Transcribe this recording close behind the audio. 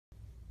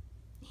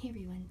Hey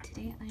everyone,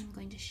 today I'm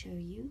going to show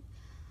you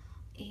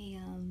a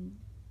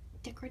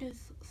decorative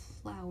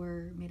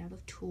flower made out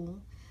of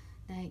tulle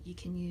that you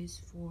can use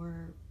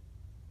for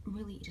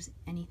really just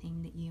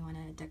anything that you want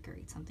to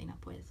decorate something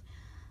up with.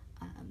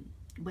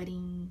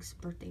 Weddings,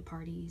 birthday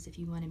parties, if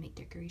you want to make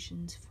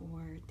decorations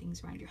for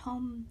things around your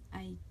home.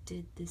 I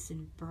did this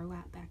in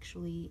burlap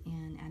actually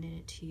and added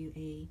it to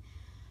a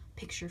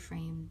picture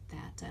frame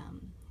that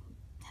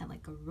had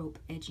like a rope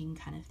edging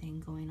kind of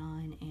thing going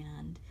on,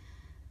 and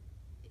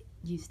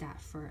used that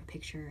for a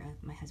picture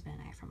of my husband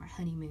and I from our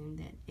honeymoon.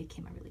 That it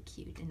came out really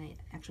cute, and I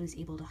actually was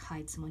able to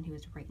hide someone who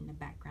was right in the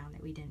background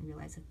that we didn't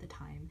realize at the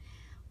time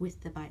with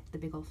the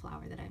big old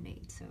flower that I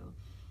made. So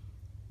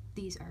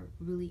these are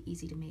really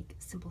easy to make,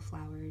 simple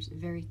flowers,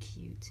 very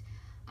cute.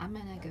 I'm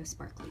gonna go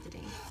sparkly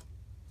today,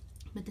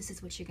 but this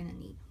is what you're gonna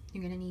need.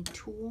 You're gonna need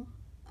tulle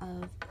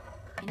of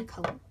any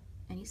color,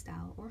 any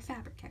style, or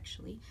fabric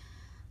actually.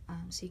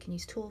 So you can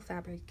use tulle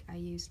fabric. I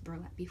used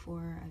burlap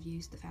before. I've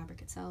used the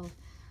fabric itself.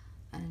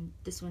 And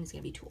this one is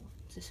going to be tulle.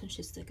 So this one's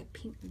just like a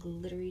pink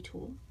glittery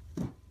tulle.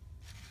 I'm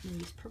going to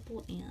use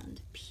purple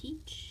and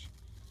peach.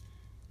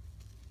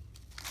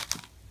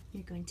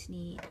 You're going to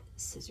need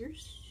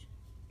scissors.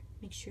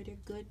 Make sure they're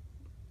good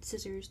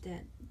scissors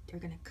that are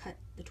going to cut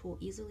the tulle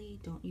easily.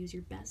 Don't use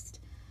your best,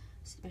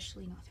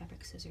 especially not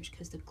fabric scissors,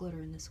 because the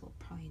glitter in this will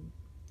probably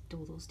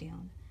dull those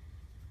down.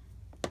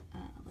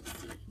 Let's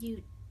see.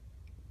 You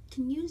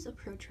can use a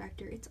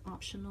protractor. It's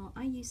optional.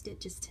 I used it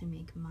just to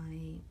make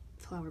my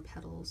flower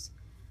petals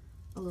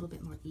a little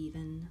bit more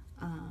even.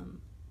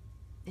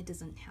 It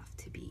doesn't have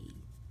to be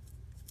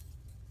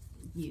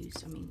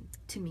used. I mean,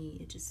 to me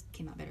it just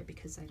came out better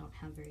because I don't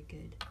have very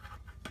good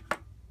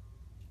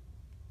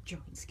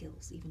drawing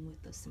skills even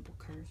with the simple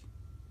curve.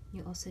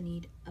 You also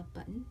need a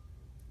button,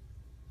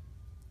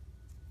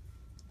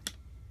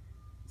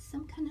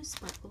 some kind of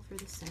sparkle for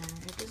the center.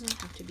 It doesn't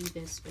have to be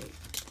this, but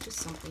just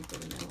something for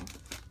the middle.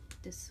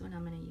 This one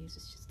I'm going to use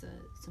is just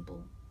a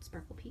simple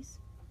sparkle piece.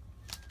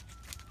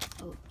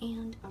 Oh,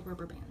 and a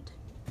rubber band.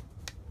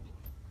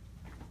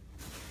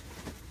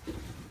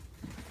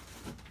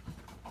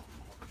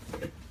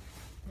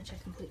 Which I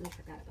completely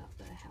forgot about,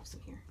 but I have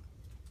some here.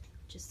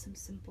 Just some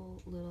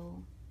simple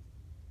little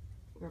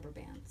rubber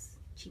bands.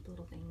 Cheap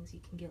little things.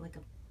 You can get like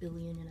 1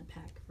 billion in a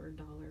pack for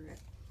 $1 at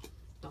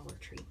Dollar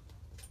Tree.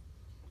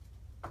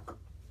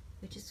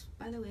 Which is,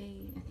 by the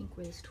way, I think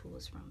where this tulle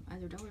is from.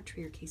 Either Dollar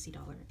Tree or Casey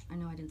Dollar. I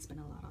know I didn't spend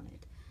a lot on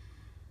it.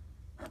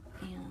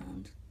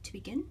 And to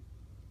begin,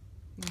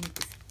 you're going to make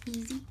this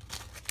easy.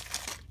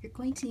 You're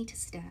going to need to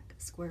stack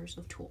squares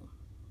of tulle.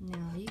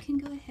 Now you can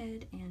go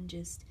ahead and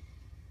just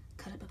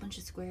cut up a bunch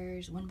of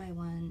squares one by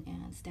one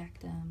and stack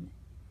them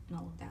and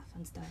all of that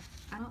fun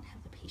stuff. I don't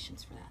have the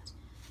patience for that.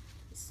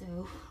 So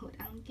what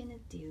I'm gonna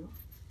do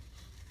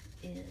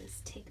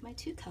is take my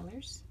two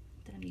colors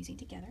that I'm using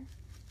together,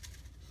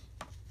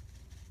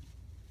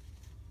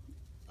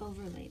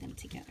 overlay them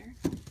together,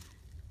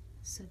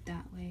 so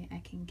that way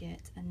I can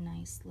get a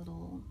nice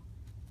little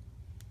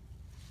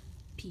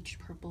peach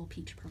purple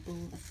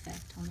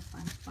effect on the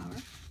final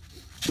flower.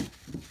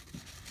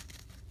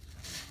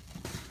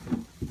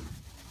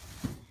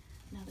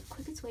 Now the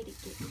quickest way to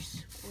get your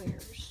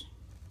squares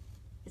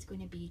is going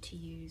to be to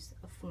use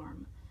a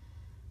form.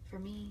 For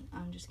me,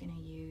 I'm just going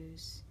to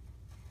use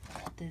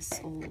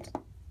this old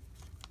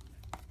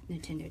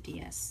Nintendo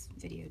DS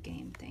video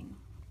game thing.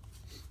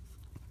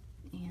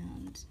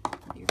 And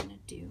what you're going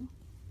to do,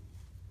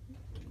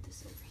 get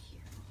this over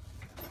here.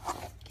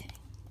 Okay,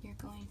 you're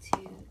going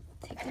to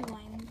take the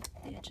line,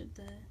 the edge of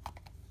the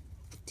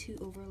two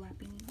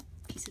overlapping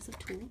pieces of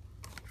tulle,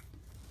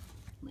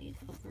 lay it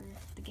over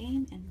the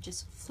game, and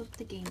just flip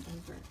the game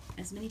over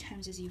as many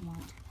times as you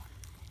want.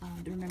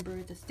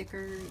 Remember, the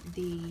thicker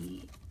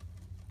the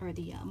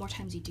more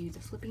times you do the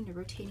flipping, the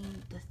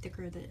rotating, the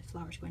thicker the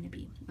flower is going to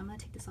be. I'm going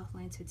to take this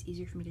offline so it's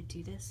easier for me to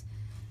do this,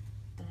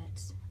 but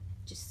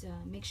just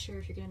make sure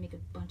if you're going to make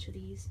a bunch of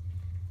these,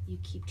 you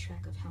keep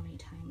track of how many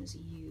times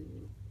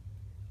you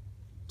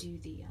do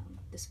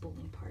the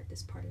spooling part,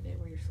 this part of it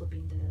where you're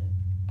flipping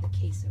the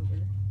case over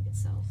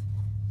itself.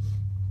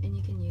 And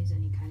you can use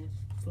any kind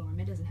of form.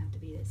 It doesn't have to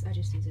be this. I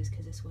just use this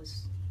because this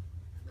was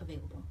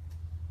available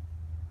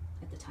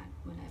at the time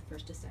when I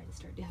first decided to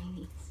start doing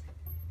these.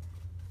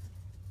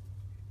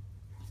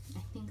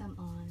 I think I'm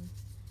on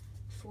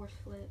 4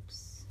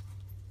 flips.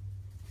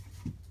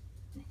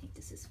 I think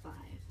this is 5.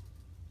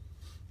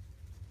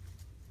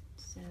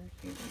 So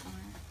here they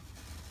are,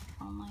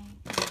 all my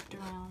wrapped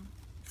around.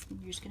 And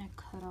you're just gonna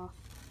cut off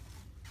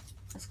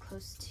as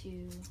close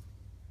to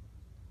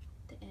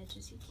the edge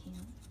as you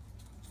can.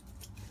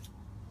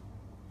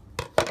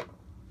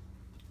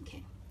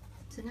 Okay,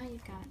 so now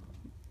you've got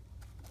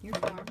your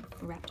form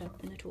wrapped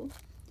up in the tulle.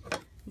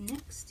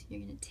 Next, you're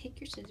gonna take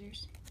your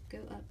scissors, go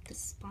up the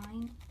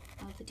spine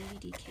of the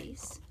DVD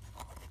case,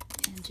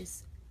 and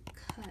just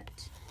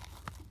cut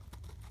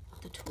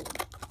the tulle.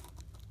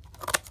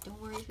 Don't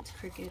worry if it's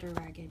crooked or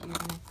ragged, you're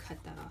going to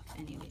cut that off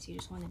anyways. You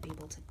just want to be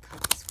able to cut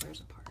the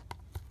squares apart.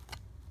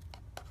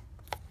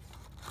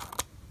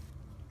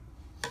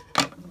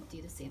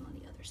 do the same on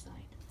the other side.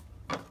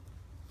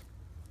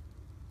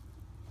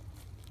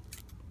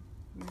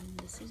 Run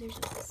the scissors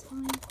up the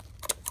spine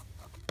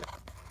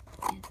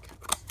and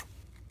cut.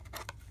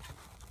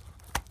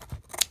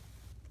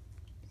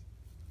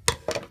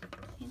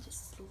 And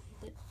just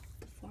slip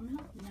the form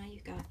out. Now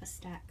you've got a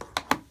stack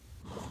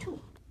of tulle.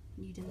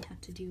 You didn't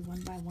have to do one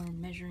by one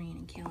measuring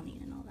and counting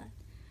and all that.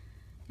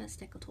 Got a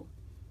stack of tulle.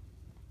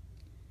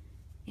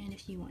 And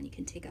if you want, you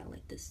can take out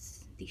like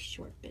these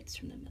short bits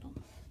from the middle.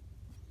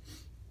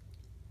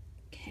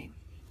 Okay,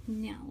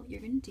 now what you're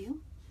going to do,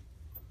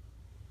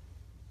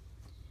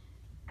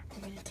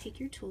 you're going to take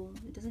your tulle.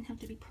 It doesn't have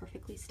to be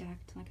perfectly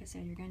stacked. Like I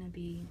said, you're going to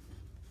be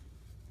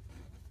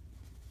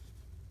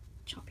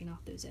chopping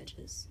off those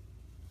edges.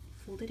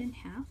 Fold it in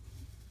half,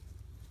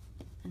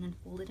 and then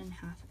fold it in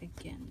half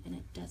again, and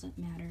it doesn't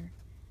matter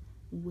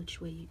which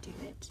way you do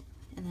it.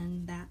 And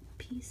then that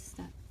piece,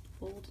 that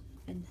fold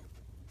in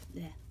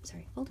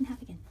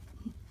half again.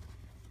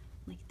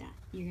 Like that.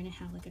 You're going to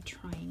have like a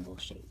triangle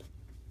shape.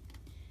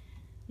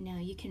 Now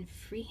you can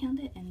freehand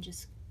it and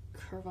just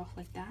curve off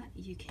like that.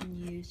 You can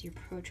use your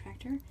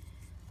protractor,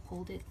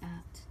 hold it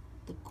at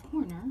the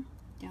corner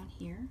down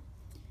here,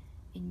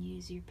 and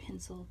use your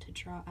pencil to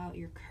draw out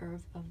your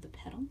curve of the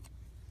petal.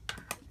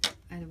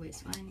 Either way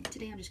is fine.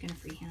 Today I'm just going to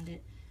freehand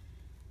it.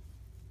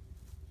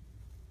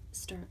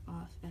 Start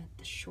off at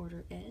the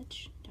shorter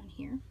edge down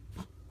here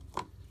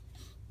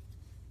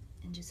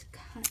and just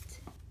cut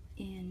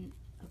in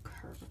a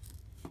curve.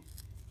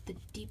 The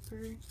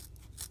deeper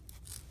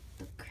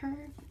the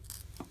curve,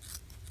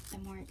 the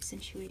more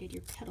accentuated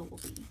your petal will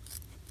be.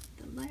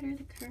 The lighter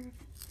the curve,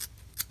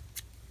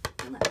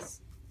 the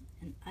less.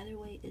 And either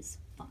way is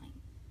fine.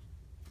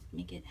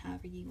 Make it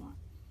however you want.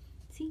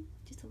 See,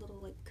 just a little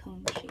like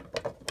cone shape.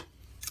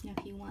 Now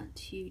if you want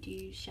to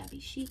do shabby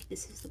chic,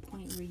 this is the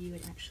point where you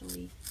would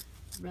actually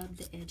rub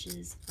the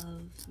edges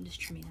of, I'm just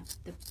trimming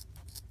up,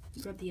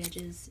 rub the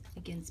edges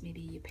against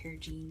maybe a pair of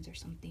jeans or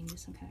something,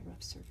 just some kind of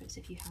rough surface.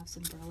 If you have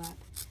some burlap,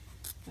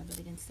 rub it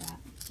against that,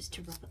 just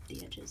to rough up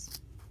the edges.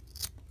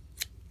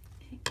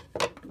 Okay,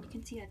 and you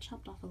can see I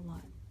chopped off a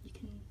lot. You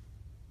can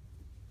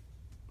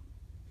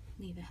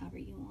leave it however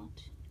you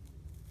want.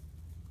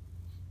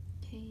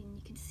 Okay, and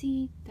you can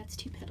see that's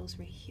two petals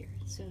right here.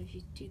 So if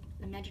you do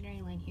the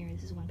imaginary line here,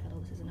 this is one petal,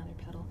 this is another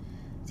petal.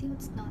 See how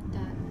it's not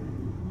that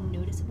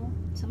noticeable?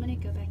 So I'm going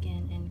to go back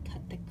in and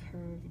cut the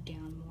curve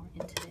down more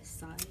into the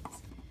sides,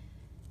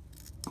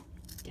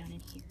 down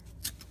in here.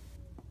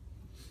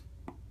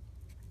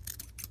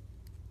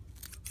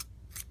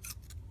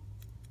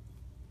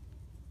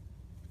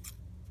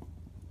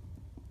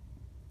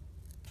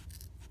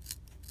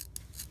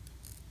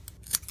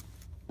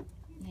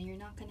 Now you're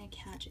not going to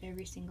catch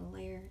every single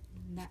layer,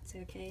 and that's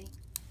okay.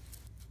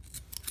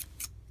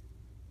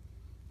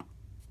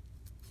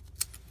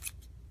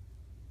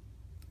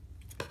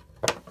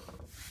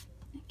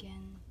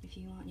 Again, if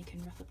you want, you can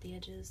rough up the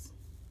edges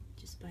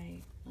just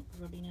by like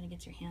rubbing it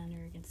against your hand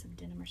or against some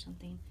denim or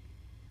something.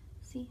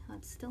 See how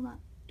it's still not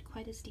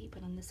quite as deep,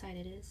 but on this side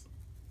it is.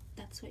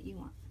 That's what you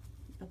want.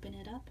 Open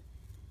it up.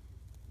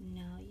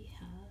 Now you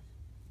have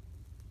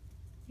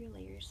your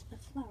layers of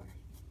flour.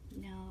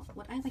 Now,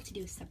 what I like to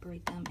do is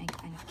separate them and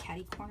kind of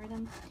catty corner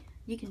them.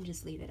 You can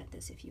just leave it at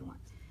this if you want,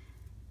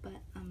 but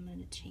I'm going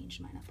to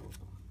change mine up a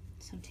little.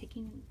 So I'm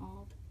taking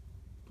all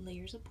the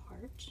layers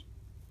apart.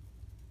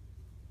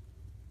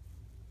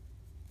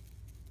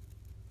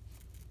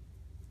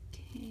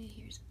 Okay,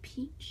 here's a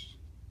peach.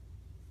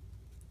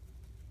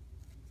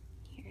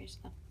 Here's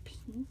a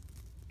pink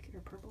or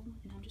purple,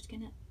 and I'm just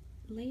going to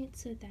lay it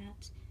so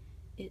that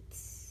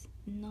it's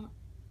not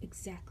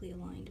exactly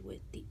aligned with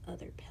the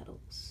other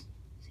petals.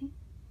 See?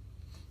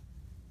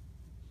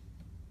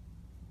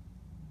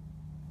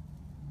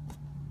 And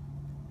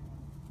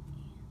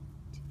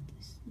do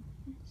this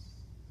and this.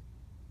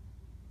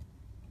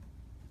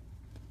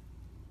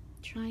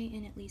 Try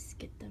and at least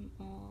get them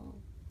all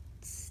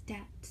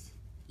stacked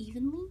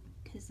evenly,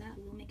 because that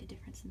will make a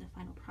difference in the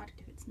final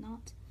product if it's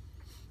not.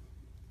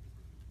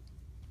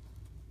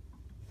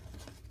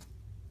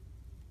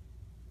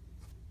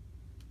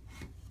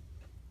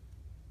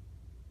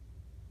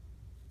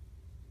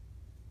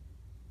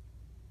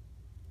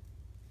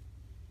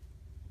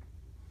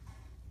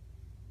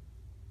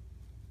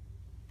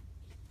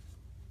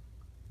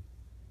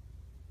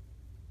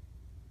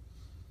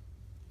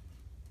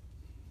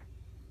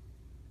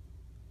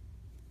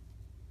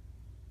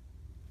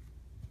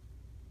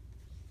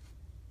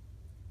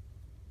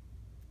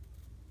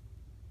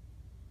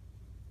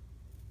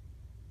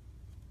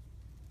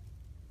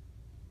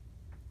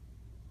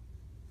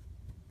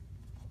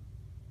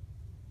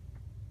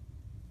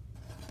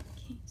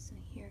 So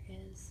here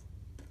is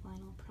the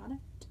final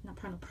product, not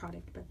final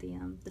product, but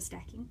the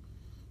stacking.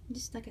 And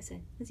just like I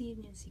said, as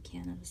even as you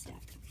can on the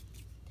stack.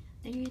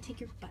 Then you're gonna take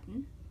your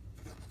button.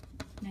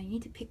 Now you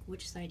need to pick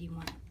which side you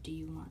want. Do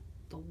you want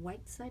the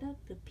white side up,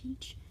 the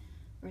peach,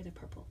 or the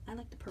purple? I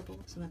like the purple,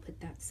 so I'm gonna put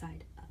that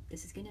side up.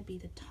 This is gonna be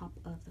the top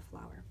of the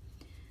flower.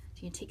 So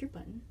you're gonna take your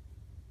button,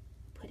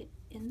 put it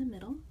in the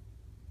middle,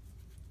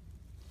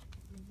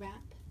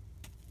 wrap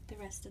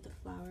rest of the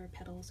flower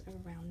petals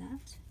around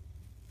that.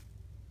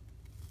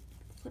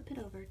 Flip it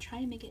over, try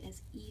to make it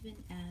as even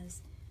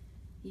as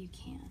you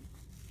can.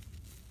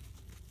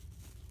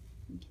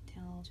 You can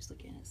tell just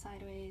looking at it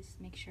sideways,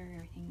 make sure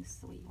everything's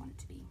the way you want it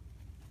to be.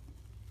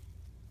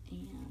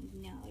 And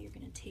now you're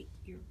going to take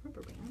your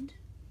rubber band,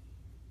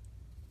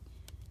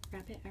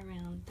 wrap it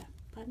around that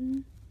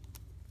button,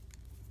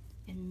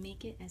 and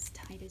make it as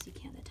tight as you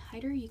can. The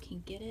tighter you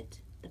can get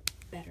it, the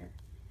better.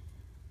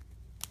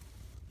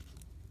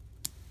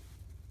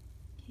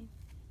 Okay,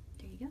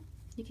 there you go.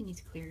 You can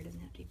use clear, it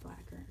doesn't have to be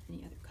black or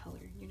any other color.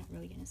 You're not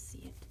really going to see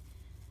it.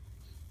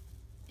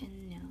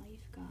 And now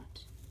you've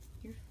got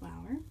your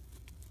flower.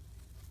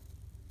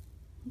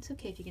 It's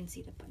okay if you can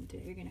see the button through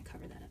there. You're going to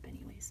cover that up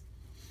anyways.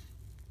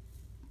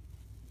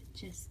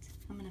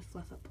 I'm going to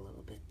fluff up a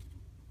little bit.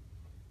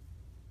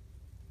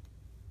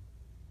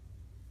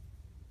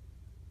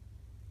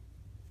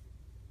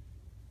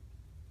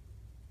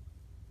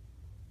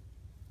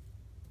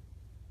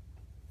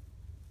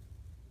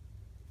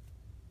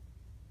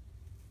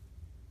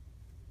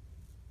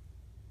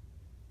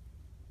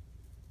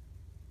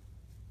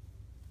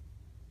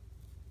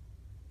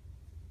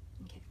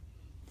 Okay,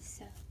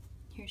 so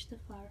here's the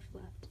flower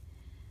fluffed.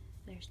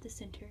 There's the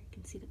center. You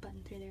can see the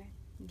button through there.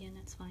 Again,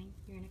 that's fine.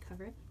 You're going to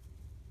cover it.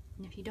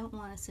 And if you don't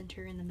want a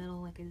center in the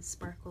middle like a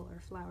sparkle or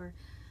flower,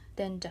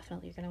 then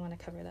definitely you're going to want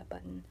to cover that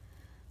button.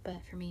 But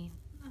for me,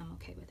 I'm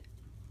okay with it.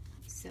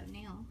 So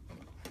now, I'm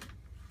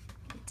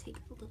going to take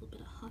a little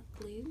bit of hot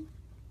glue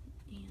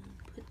and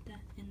put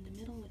that in the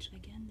middle, which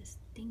again, this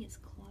thing is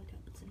clogged up.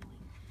 It's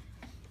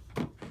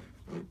annoying.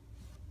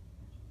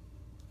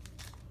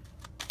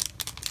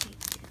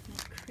 Take my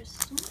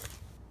crystal.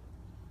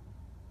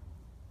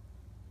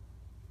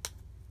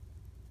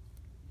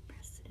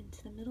 Press it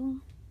into the middle.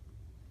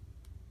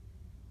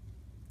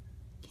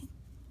 Okay,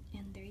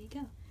 and there you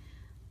go.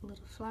 A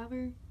little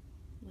flower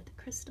with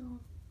a crystal.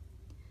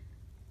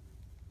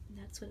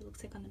 That's what it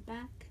looks like on the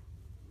back.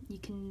 You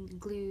can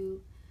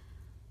glue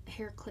a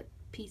hair clip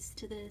piece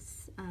to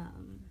this,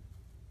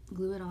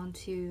 glue it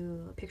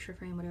onto a picture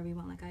frame, whatever you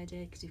want, like I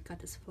did, because you've got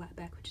this flat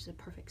back, which is a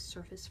perfect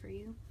surface for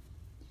you.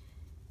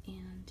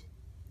 And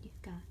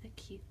you've got a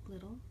cute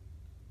little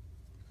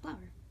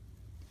flower.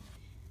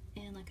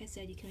 And like I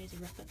said, you can always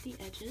rough up the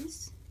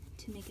edges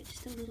to make it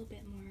just a little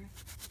bit more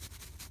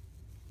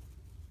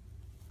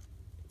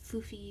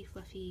foofy,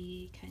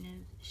 fluffy, kind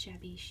of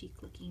shabby chic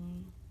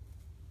looking.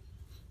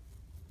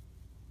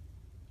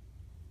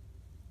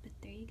 But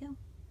there you go.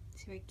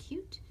 It's very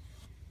cute,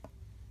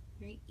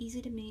 very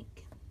easy to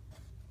make,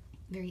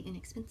 very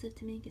inexpensive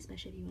to make,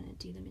 especially if you want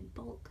to do them in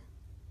bulk.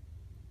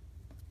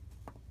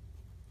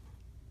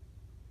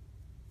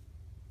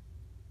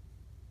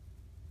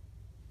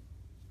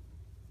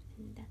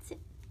 And that's it.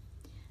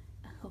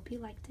 I hope you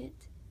liked it.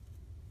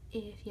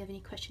 If you have any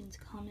questions,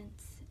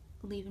 comments,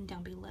 leave them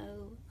down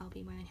below. I'll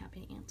be more than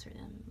happy to answer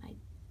them.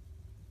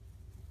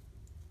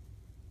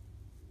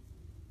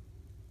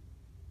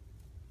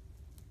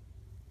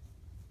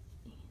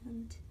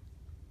 And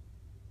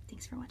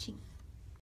thanks for watching.